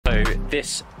So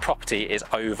this property is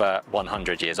over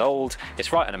 100 years old.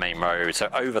 It's right on a main road, so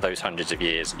over those hundreds of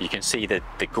years, you can see the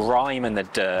grime and the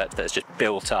dirt that's just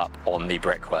built up on the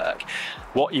brickwork.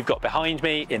 What you've got behind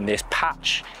me in this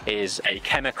patch is a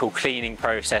chemical cleaning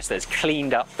process that's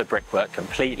cleaned up the brickwork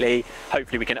completely.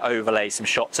 Hopefully we can overlay some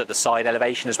shots at the side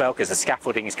elevation as well, because the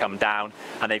scaffolding has come down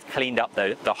and they've cleaned up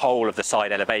the whole of the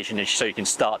side elevation, and so you can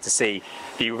start to see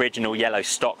the original yellow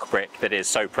stock brick that is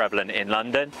so prevalent in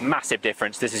London. Massive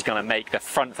difference. This is going to make the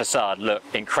front facade look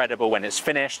incredible when it's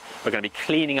finished. We're going to be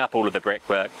cleaning up all of the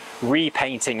brickwork,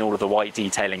 repainting all of the white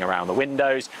detailing around the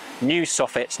windows, new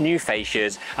soffits, new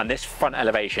fascias, and this front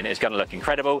elevation is going to look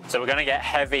incredible. So we're going to get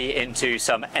heavy into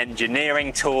some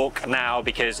engineering talk now,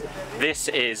 because this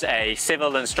is a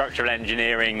civil and structural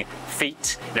engineering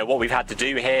feat. You know, what we've had to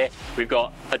do here, we've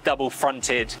got a double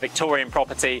fronted Victorian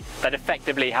property that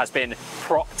effectively has been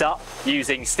propped up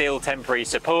using steel temporary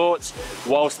supports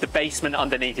whilst the basement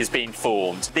underneath is being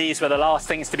formed. These were the last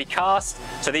things to be cast,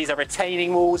 so these are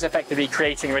retaining walls, effectively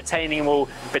creating a retaining wall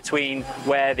between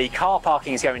where the car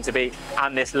parking is going to be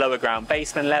and this lower ground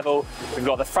basement level. We've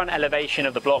got the front elevation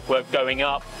of the blockwork going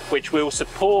up, which will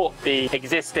support the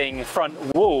existing front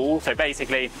wall. So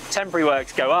basically temporary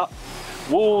works go up,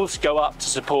 walls go up to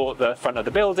support the front of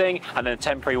the building, and then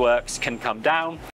temporary works can come down.